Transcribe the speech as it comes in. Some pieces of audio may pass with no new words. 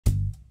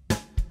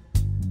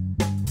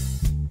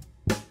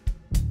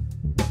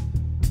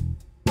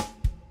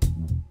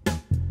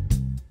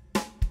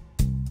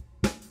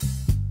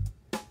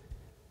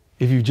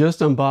If you just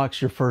unboxed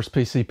your first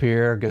PCP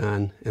air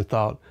gun and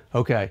thought,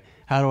 okay,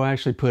 how do I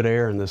actually put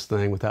air in this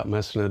thing without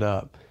messing it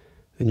up?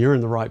 Then you're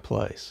in the right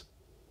place.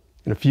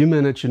 In a few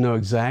minutes, you know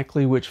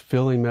exactly which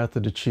filling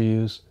method to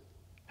choose,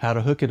 how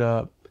to hook it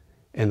up,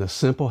 and the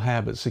simple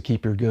habits to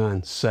keep your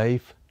gun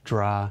safe,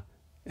 dry,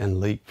 and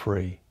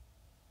leak-free.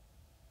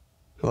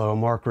 Hello, I'm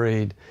Mark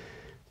Reed.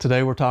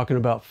 Today we're talking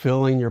about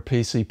filling your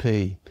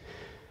PCP.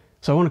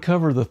 So I want to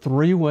cover the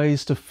 3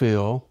 ways to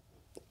fill,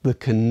 the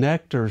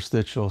connectors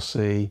that you'll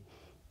see,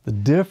 the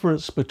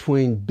difference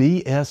between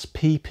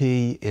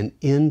BSPP and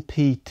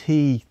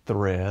NPT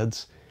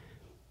threads,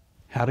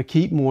 how to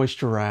keep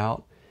moisture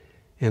out,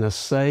 and a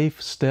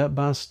safe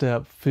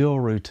step-by-step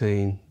fill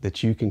routine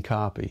that you can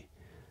copy.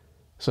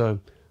 So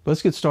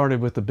let's get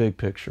started with the big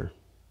picture.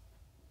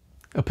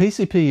 A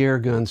PCP air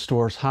gun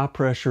stores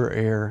high-pressure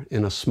air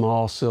in a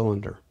small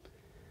cylinder.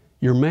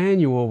 Your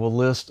manual will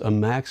list a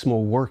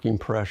maximal working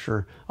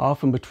pressure,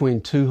 often between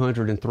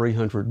 200 and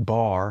 300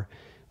 bar,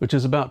 which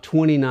is about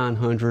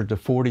 2,900 to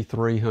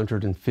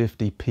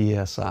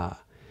 4,350 psi.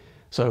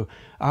 So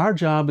our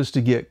job is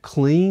to get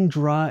clean,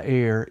 dry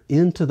air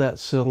into that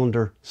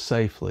cylinder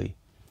safely.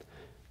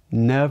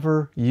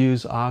 Never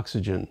use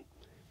oxygen.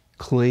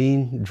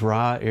 Clean,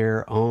 dry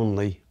air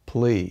only,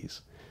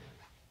 please.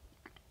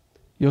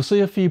 You'll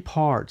see a few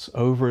parts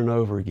over and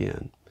over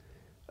again.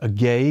 A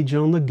gauge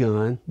on the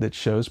gun that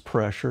shows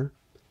pressure,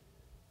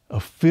 a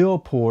fill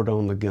port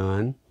on the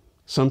gun.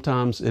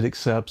 Sometimes it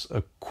accepts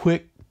a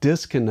quick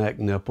disconnect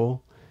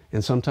nipple,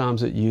 and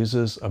sometimes it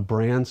uses a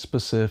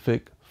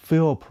brand-specific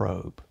fill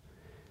probe.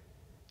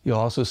 You'll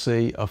also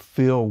see a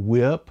fill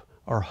whip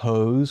or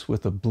hose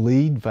with a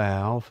bleed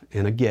valve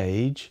and a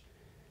gauge,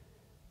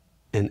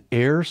 an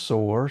air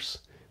source,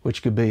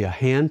 which could be a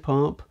hand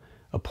pump,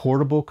 a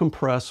portable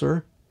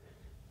compressor,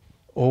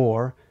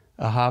 or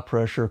a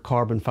high-pressure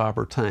carbon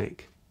fiber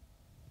tank.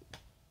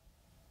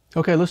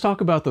 Okay, let's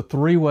talk about the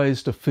 3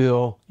 ways to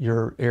fill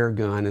your air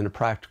gun in a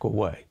practical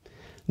way.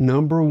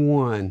 Number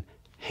 1,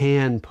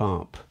 hand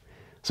pump.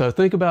 So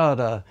think about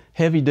a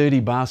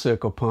heavy-duty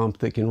bicycle pump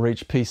that can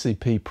reach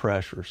PCP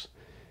pressures.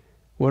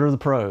 What are the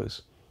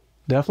pros?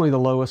 Definitely the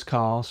lowest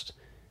cost.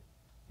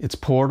 It's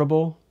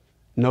portable,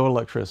 no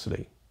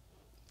electricity.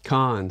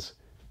 Cons,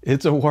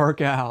 it's a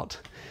workout,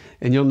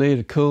 and you'll need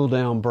a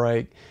cool-down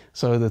break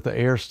so that the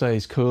air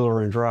stays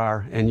cooler and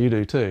drier, and you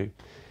do too.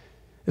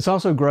 It's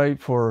also great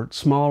for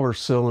smaller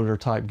cylinder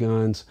type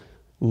guns,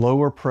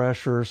 lower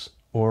pressures,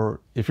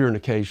 or if you're an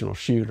occasional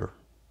shooter.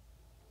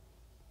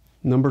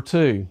 Number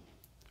 2,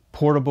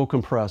 portable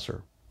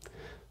compressor.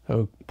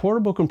 So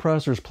portable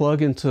compressors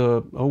plug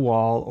into a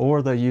wall,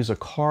 or they use a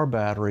car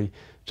battery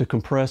to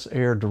compress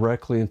air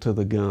directly into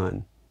the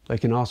gun. They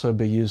can also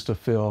be used to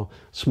fill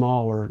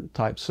smaller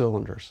type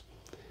cylinders.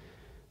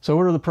 So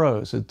what are the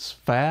pros? It's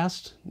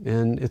fast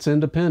and it's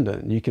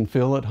independent. You can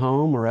fill at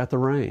home or at the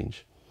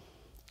range.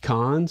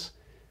 Cons,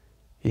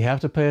 you have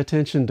to pay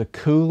attention to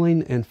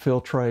cooling and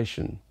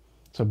filtration.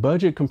 So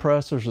budget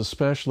compressors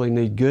especially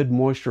need good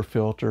moisture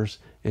filters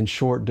and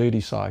short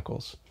duty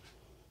cycles.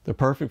 They're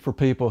perfect for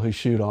people who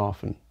shoot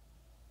often.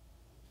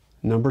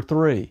 Number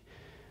 3,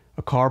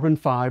 a carbon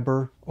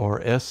fiber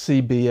or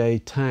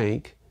SCBA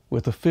tank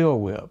with a fill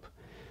whip.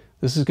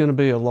 This is going to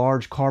be a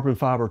large carbon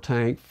fiber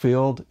tank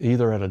filled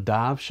either at a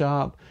dive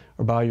shop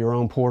or by your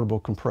own portable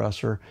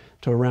compressor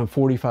to around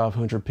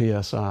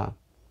 4,500 psi.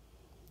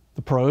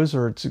 The pros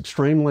are it's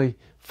extremely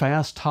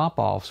fast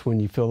top-offs when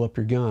you fill up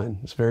your gun.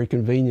 It's very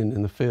convenient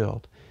in the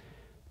field.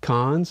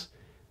 Cons,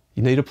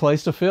 you need a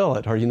place to fill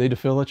it, or you need to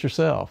fill it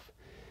yourself.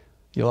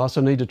 You'll also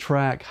need to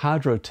track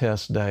hydro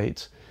test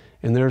dates,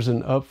 and there's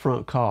an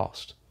upfront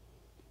cost.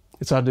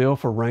 It's ideal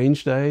for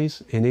range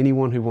days and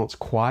anyone who wants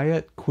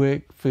quiet,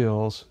 quick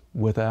fills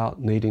without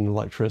needing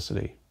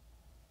electricity.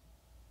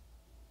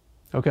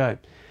 Okay,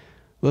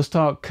 let's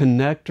talk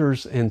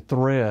connectors and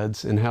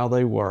threads and how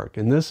they work.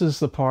 And this is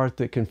the part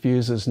that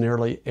confuses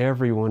nearly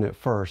everyone at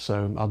first,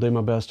 so I'll do my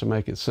best to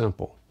make it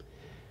simple.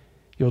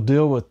 You'll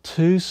deal with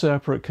 2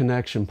 separate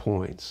connection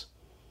points.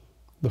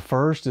 The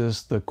first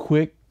is the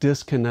quick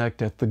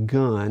disconnect at the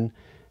gun,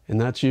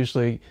 and that's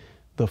usually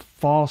the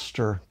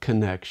Foster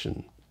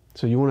connection.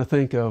 So you want to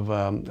think of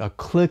a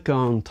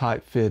click-on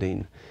type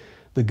fitting.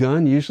 The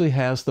gun usually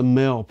has the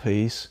male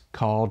piece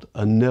called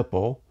a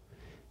nipple,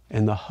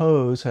 and the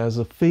hose has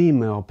a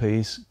female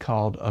piece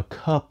called a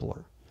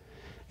coupler.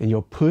 And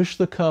you'll push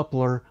the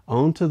coupler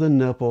onto the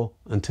nipple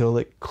until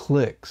it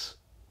clicks.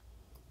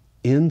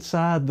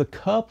 Inside the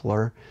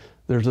coupler,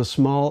 there's a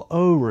small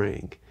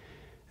O-ring,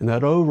 and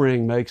that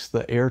O-ring makes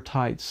the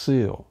airtight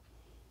seal.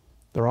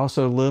 There are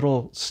also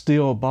little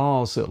steel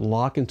balls that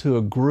lock into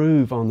a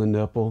groove on the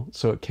nipple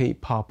so it can't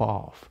pop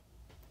off.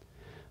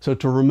 So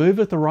to remove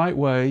it the right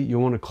way, you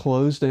want to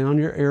close down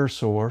your air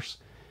source,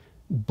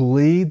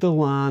 bleed the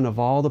line of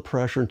all the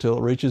pressure until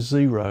it reaches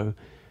 0,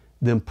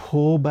 then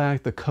pull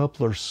back the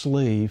coupler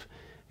sleeve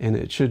and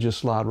it should just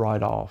slide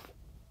right off.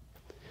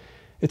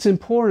 It's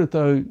important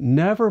though,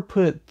 never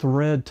put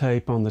thread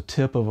tape on the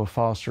tip of a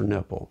Foster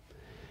nipple.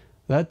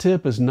 That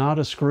tip is not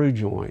a screw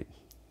joint.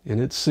 and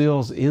it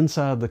seals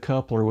inside the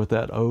coupler with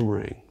that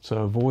O-ring, so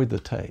avoid the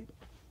tape.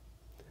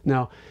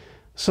 Now,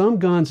 some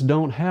guns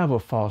don't have a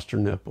Foster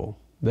nipple.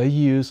 They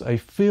use a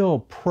fill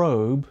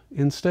probe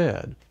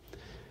instead.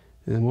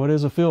 And what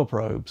is a fill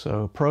probe?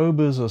 So a probe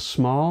is a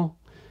small,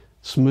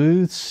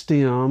 smooth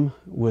stem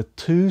with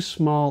two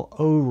small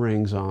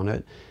O-rings on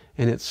it,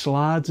 and it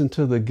slides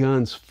into the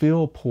gun's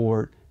fill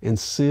port and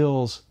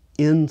seals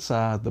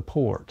inside the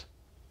port.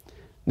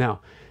 Now,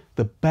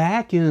 the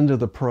back end of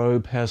the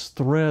probe has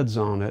threads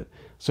on it,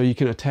 so you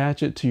can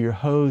attach it to your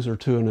hose or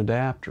to an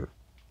adapter.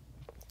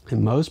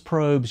 And most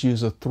probes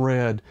use a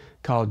thread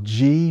called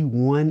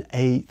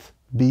G1/8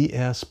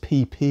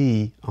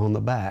 BSPP on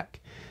the back.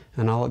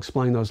 And I'll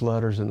explain those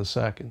letters in a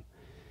second.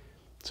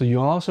 So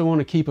you also want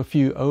to keep a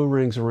few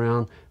O-rings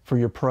around for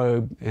your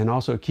probe, and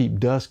also keep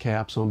dust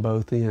caps on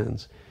both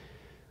ends.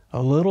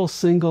 A little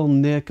single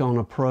nick on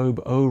a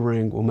probe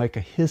O-ring will make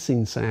a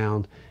hissing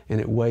sound, and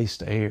it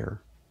wastes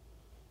air.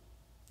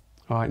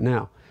 All right,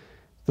 now,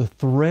 the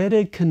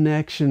threaded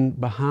connection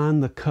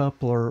behind the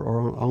coupler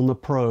or on the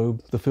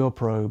probe, the fill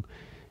probe,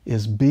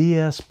 is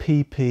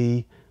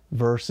BSPP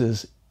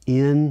versus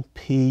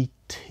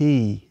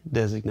NPT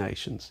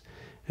designations.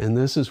 And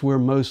this is where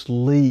most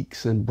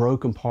leaks and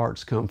broken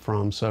parts come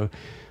from, so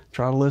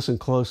try to listen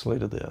closely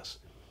to this.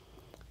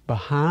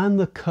 Behind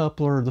the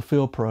coupler of the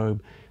fill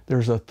probe,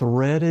 there's a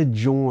threaded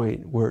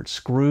joint where it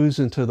screws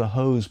into the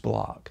hose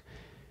block.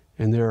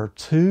 And there are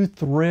two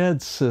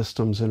thread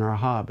systems in our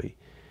hobby.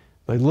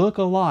 They look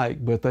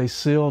alike, but they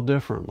seal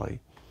differently.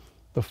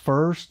 The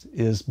first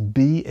is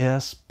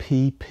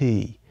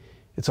BSPP.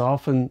 It's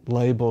often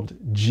labeled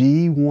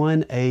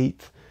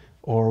G1/8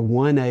 or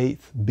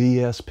 1/8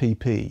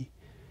 BSPP.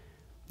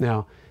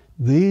 Now,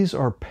 these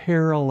are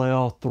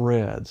parallel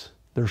threads.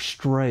 They're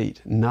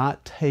straight,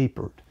 not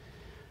tapered.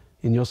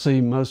 And you'll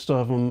see most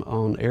of them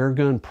on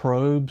airgun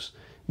probes,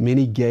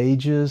 mini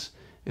gauges,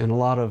 and a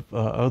lot of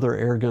other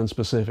airgun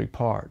specific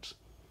parts.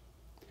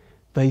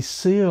 They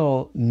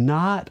seal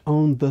not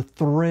on the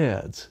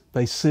threads.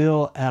 They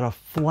seal at a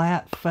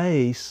flat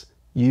face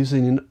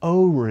using an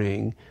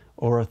O-ring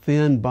or a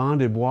thin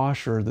bonded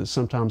washer that's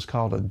sometimes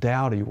called a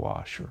dowdy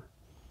washer.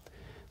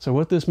 So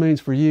what this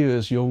means for you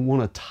is you'll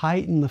want to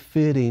tighten the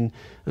fitting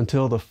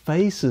until the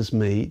faces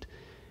meet,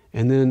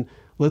 and then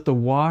let the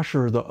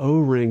washer or the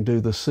O-ring do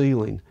the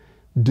sealing.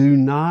 Do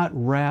not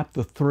wrap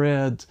the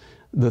threads,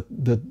 the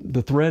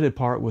threaded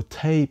part with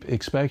tape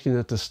expecting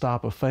it to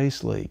stop a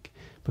face leak,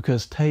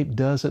 because tape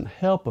doesn't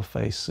help a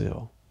face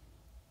seal.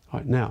 All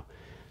right, now,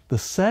 the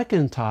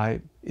second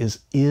type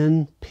is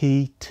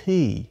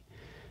NPT,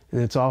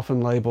 and it's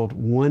often labeled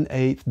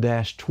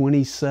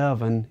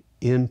 1/8-27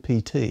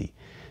 NPT.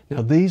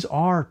 Now, these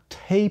are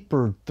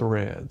tapered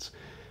threads.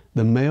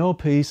 The male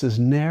piece is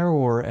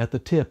narrower at the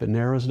tip. It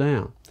narrows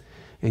down.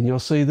 And you'll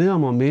see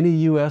them on many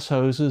US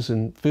hoses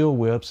and field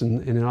whips,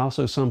 and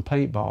also some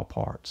paintball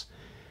parts.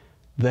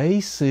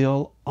 They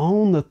seal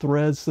on the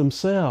threads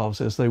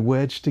themselves as they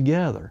wedge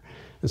together.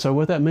 And so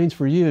what that means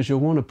for you is you'll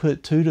want to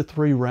put 2 to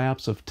 3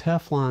 wraps of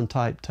Teflon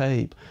type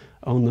tape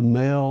on the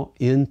male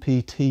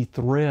NPT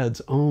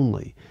threads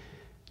only.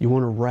 You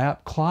want to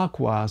wrap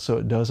clockwise so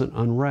it doesn't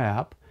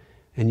unwrap,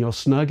 and you'll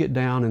snug it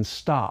down and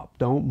stop.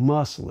 Don't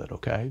muscle it,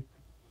 okay?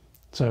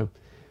 So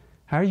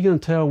how are you going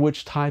to tell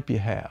which type you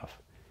have?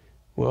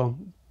 Well,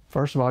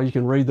 first of all, you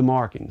can read the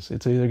markings.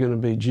 It's either going to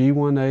be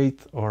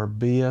G1/8 or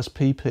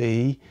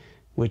BSPP,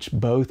 which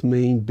both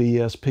mean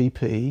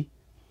BSPP.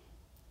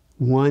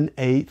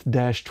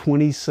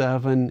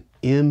 1/8-27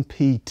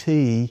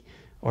 MPT,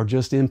 or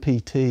just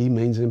MPT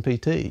means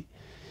MPT.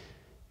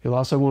 You'll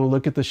also want to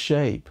look at the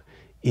shape.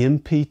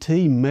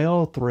 MPT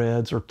male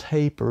threads are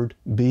tapered.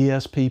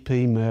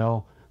 BSPP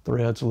male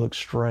threads look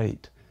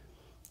straight.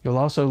 You'll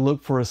also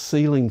look for a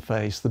sealing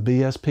face. The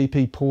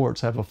BSPP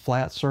ports have a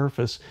flat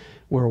surface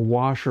where a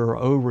washer or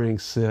O-ring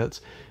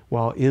sits,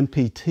 while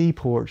MPT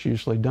ports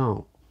usually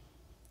don't.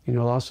 And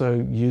you'll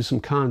also use some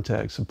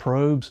context. The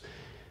probes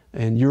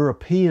and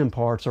European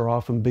parts are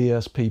often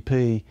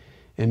BSPP,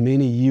 and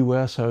many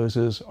US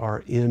hoses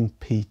are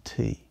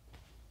MPT.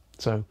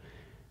 So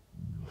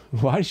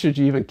why should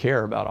you even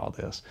care about all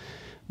this?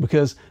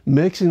 Because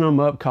mixing them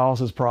up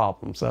causes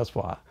problems, that's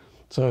why.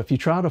 So if you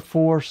try to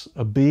force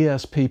a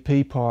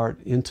BSPP part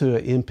into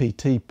an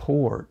MPT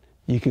port,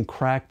 you can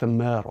crack the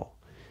metal.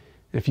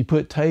 If you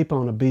put tape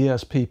on a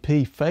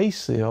BSPP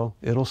face seal,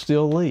 it'll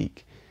still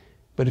leak.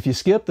 But if you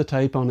skip the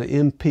tape on the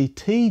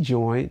MPT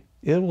joint,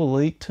 it will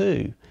leak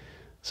too.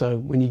 So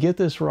when you get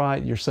this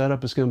right, your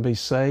setup is going to be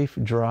safe,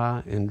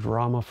 dry, and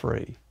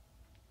drama-free.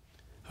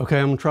 Okay,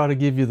 I'm going to try to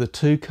give you the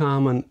 2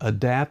 common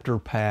adapter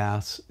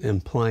paths in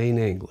plain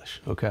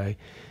English, okay?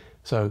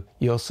 So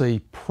you'll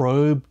see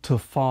probe to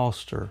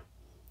Foster.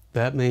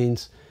 That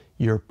means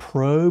your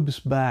probe's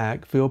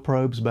back, field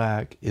probe's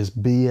back, is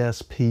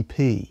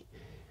BSPP.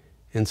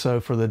 And so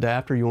for the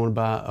adapter, you want to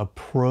buy a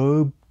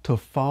probe to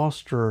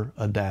Foster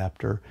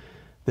adapter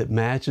that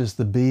matches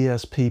the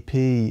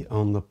BSPP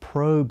on the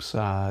probe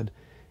side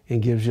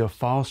and gives you a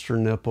Foster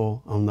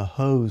nipple on the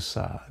hose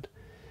side.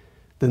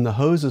 then the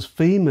hose's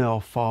female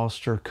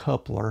Foster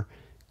coupler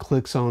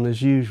clicks on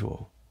as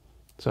usual.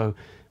 So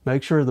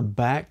make sure the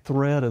back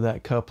thread of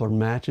that coupler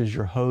matches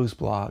your hose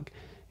block,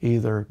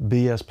 either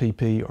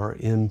BSPP or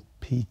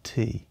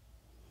MPT.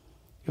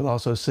 You'll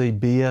also see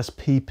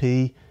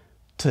BSPP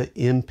to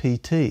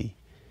MPT.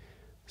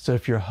 So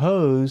if your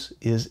hose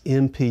is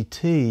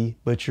MPT,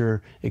 but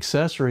your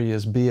accessory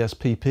is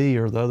BSPP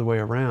or the other way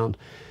around,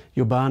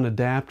 you'll buy an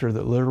adapter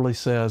that literally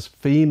says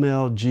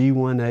female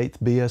G1/8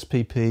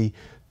 BSPP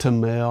to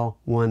male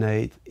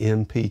 1/8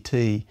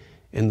 MPT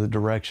in the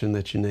direction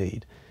that you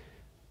need.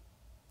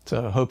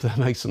 So I hope that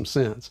makes some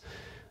sense.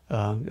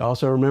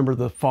 Also remember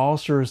the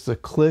Foster is the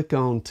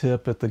click-on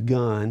tip at the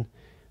gun.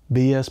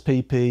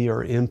 BSPP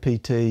or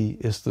MPT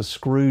is the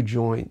screw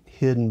joint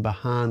hidden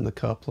behind the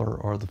coupler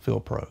or the fill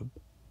probe.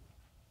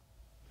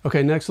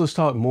 Okay, next let's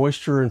talk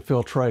moisture and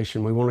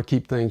filtration. We want to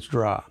keep things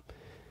dry.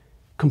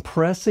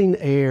 Compressing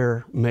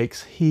air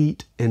makes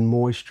heat and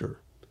moisture.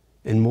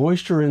 And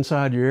moisture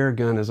inside your air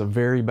gun is a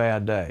very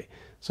bad day.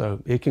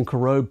 So it can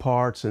corrode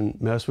parts and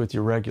mess with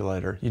your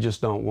regulator. You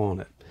just don't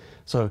want it.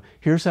 So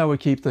here's how we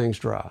keep things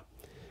dry.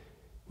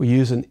 We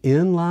use an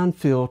inline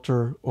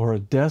filter or a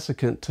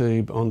desiccant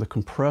tube on the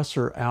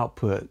compressor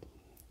output.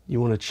 You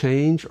want to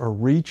change or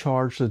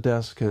recharge the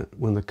desiccant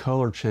when the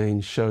color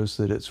change shows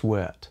that it's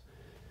wet.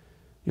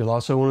 You'll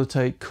also want to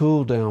take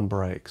cool down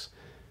breaks.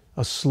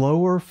 A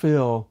slower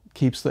fill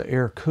keeps the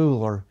air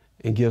cooler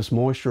and gives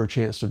moisture a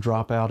chance to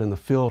drop out in the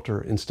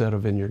filter instead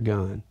of in your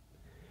gun.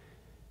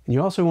 And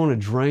you also want to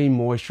drain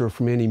moisture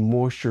from any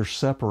moisture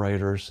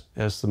separators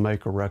as the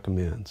maker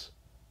recommends.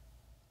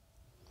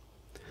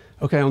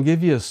 Okay, I'll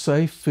give you a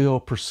safe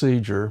fill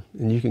procedure,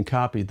 and you can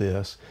copy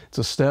this. It's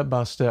a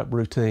step-by-step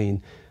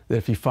routine that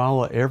if you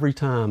follow it every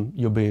time,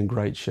 you'll be in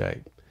great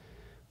shape.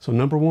 So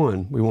number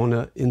one, we want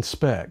to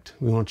inspect.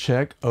 We want to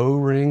check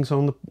O-rings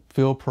on the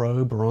fill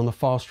probe or on the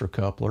Foster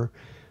coupler.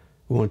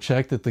 We want to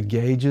check that the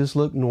gauges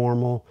look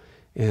normal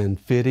and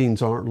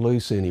fittings aren't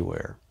loose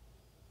anywhere.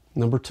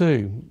 Number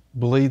two,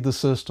 bleed the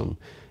system.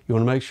 You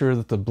want to make sure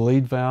that the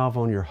bleed valve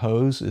on your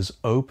hose is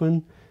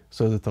open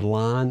so that the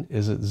line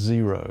is at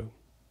 0.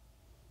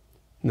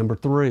 Number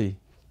three,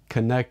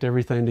 connect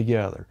everything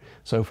together.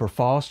 So for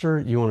Foster,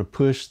 you want to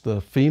push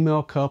the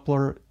female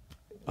coupler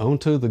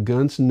onto the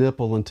gun's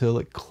nipple until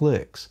it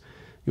clicks.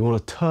 You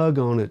want to tug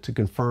on it to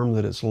confirm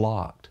that it's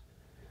locked.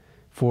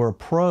 For a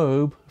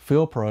probe,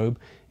 fill probe,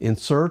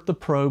 insert the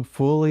probe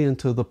fully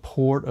into the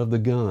port of the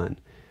gun.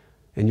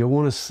 And you'll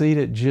want to seat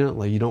it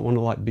gently. You don't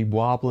want to be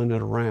wobbling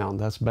it around.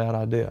 That's a bad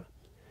idea.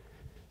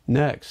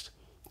 Next,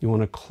 you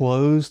want to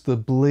close the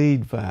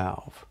bleed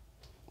valve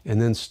and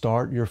then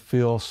start your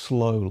fill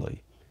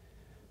slowly.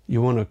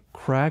 You want to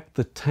crack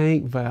the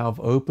tank valve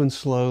open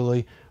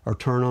slowly or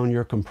turn on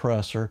your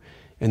compressor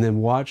and then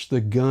watch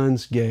the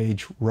gun's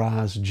gauge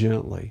rise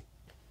gently.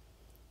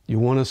 You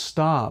want to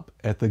stop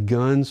at the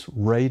gun's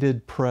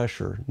rated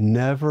pressure.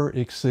 Never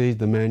exceed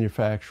the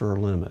manufacturer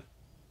limit.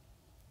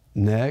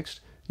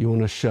 Next, you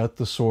want to shut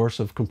the source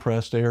of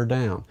compressed air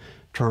down.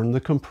 Turn the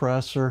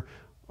compressor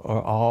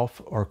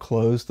off or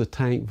close the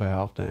tank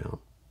valve down.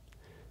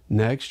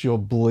 Next, you'll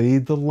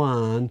bleed the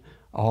line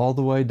all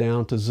the way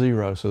down to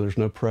 0 so there's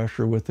no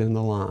pressure within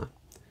the line.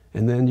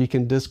 And then you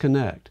can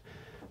disconnect.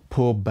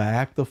 Pull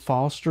back the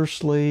Foster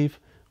sleeve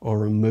or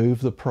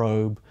remove the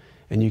probe,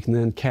 and you can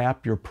then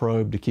cap your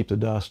probe to keep the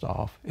dust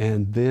off,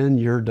 and then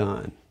you're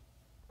done.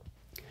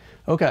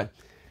 Okay,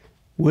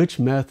 which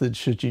method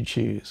should you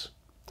choose?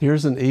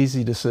 Here's an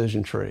easy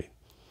decision tree.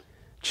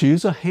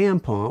 Choose a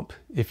hand pump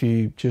if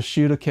you just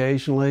shoot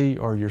occasionally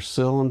or your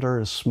cylinder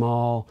is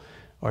small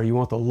or you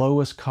want the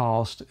lowest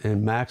cost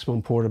and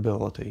maximum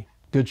portability.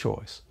 Good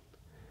choice.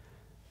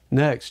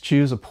 Next,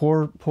 choose a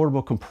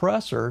portable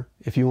compressor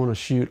if you want to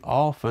shoot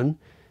often,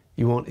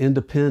 you want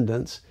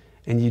independence,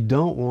 and you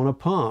don't want a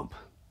pump.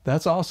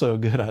 That's also a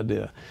good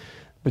idea.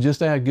 But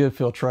just add good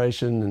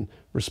filtration and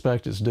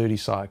respect its duty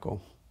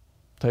cycle.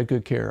 Take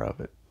good care of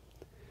it.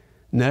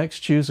 Next,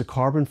 choose a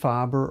carbon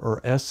fiber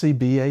or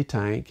SCBA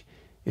tank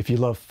if you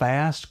love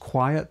fast,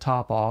 quiet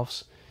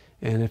top-offs,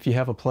 and if you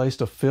have a place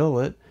to fill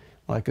it,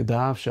 like a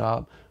dive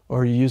shop,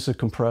 or you use a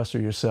compressor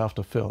yourself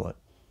to fill it.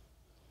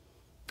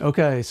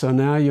 Okay, so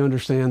now you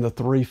understand the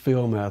 3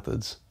 fill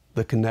methods,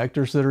 the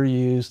connectors that are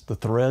used, the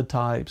thread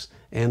types,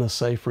 and a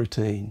safe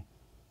routine.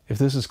 If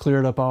this has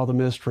cleared up all the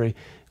mystery,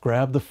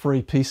 grab the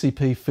free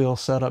PCP Fill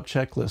Setup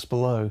Checklist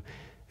below,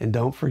 and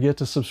don't forget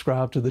to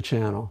subscribe to the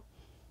channel.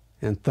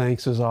 And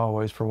thanks as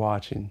always for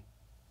watching.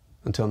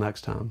 Until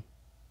next time.